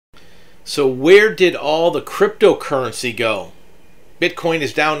So where did all the cryptocurrency go? Bitcoin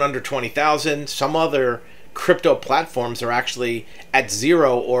is down under 20,000. Some other crypto platforms are actually at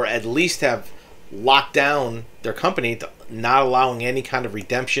zero, or at least have locked down their company, not allowing any kind of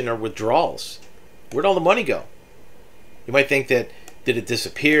redemption or withdrawals. Where'd all the money go? You might think that, did it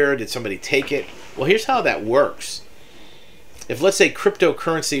disappear? Did somebody take it? Well, here's how that works. If, let's say,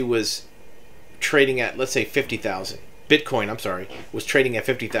 cryptocurrency was trading at, let's say, 50,000. Bitcoin, I'm sorry, was trading at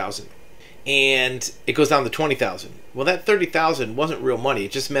 50,000. And it goes down to 20,000. Well, that 30,000 wasn't real money.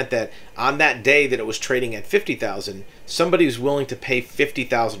 It just meant that on that day that it was trading at 50,000, somebody was willing to pay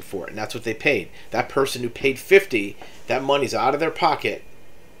 50,000 for it, and that's what they paid. That person who paid 50, that money's out of their pocket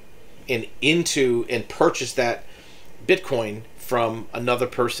and purchased that Bitcoin from another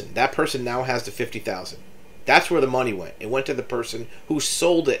person. That person now has the 50,000. That's where the money went. It went to the person who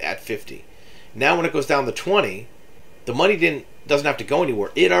sold it at 50. Now when it goes down to 20, the money doesn't have to go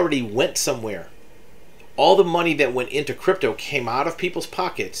anywhere. It already went somewhere. All the money that went into crypto came out of people's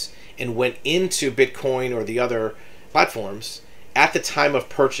pockets and went into Bitcoin or the other platforms at the time of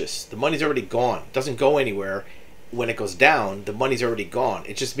purchase. The money's already gone. It doesn't go anywhere. When it goes down, the money's already gone.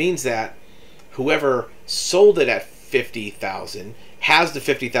 It just means that whoever sold it at 50,000 has the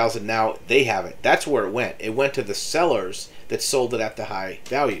 50,000 now. They have it. That's where it went. It went to the sellers that sold it at the high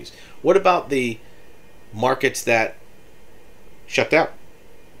values. What about the markets that shut down,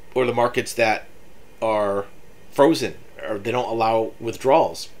 or the markets that are frozen, or they don't allow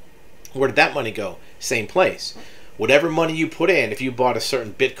withdrawals? Where did that money go? Same place. Whatever money you put in, if you bought a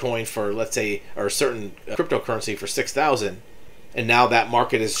certain Bitcoin for, let's say, or a certain cryptocurrency for 6,000, and now that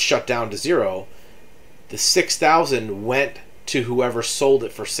market is shut down to zero, the 6,000 went to whoever sold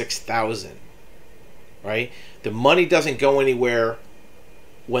it for 6,000, right? The money doesn't go anywhere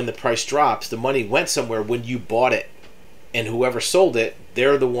when the price drops. The money went somewhere when you bought it. And whoever sold it,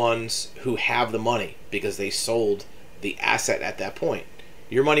 they're the ones who have the money because they sold the asset at that point.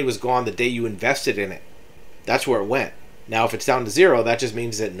 Your money was gone the day you invested in it. That's where it went. Now, if it's down to zero, that just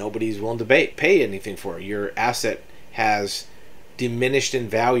means that nobody's willing to pay anything for it. Your asset has diminished in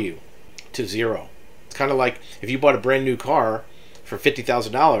value to zero. It's kind of like if you bought a brand new car for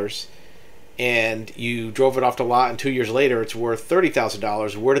 $50,000 and you drove it off the lot, and 2 years later it's worth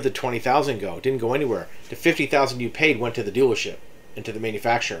 $30,000. Where did the $20,000 go? It didn't go anywhere. The $50,000 you paid went to the dealership and to the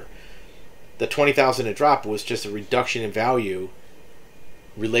manufacturer. The $20,000 it dropped was just a reduction in value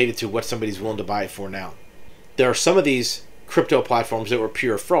related to what somebody's willing to buy it for now. There are some of these crypto platforms that were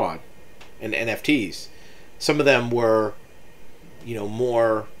pure fraud and NFTs. Some of them were,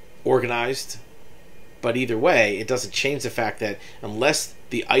 more organized. But either way, it doesn't change the fact that unless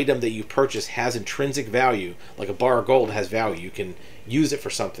the item that you purchase has intrinsic value, like a bar of gold has value, you can use it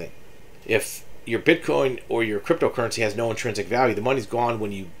for something. If your Bitcoin or your cryptocurrency has no intrinsic value, the money's gone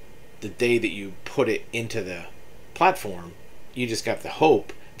the day that you put it into the platform. You just got the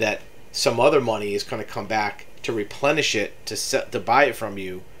hope that some other money is going to come back to replenish it, to buy it from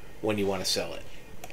you when you want to sell it.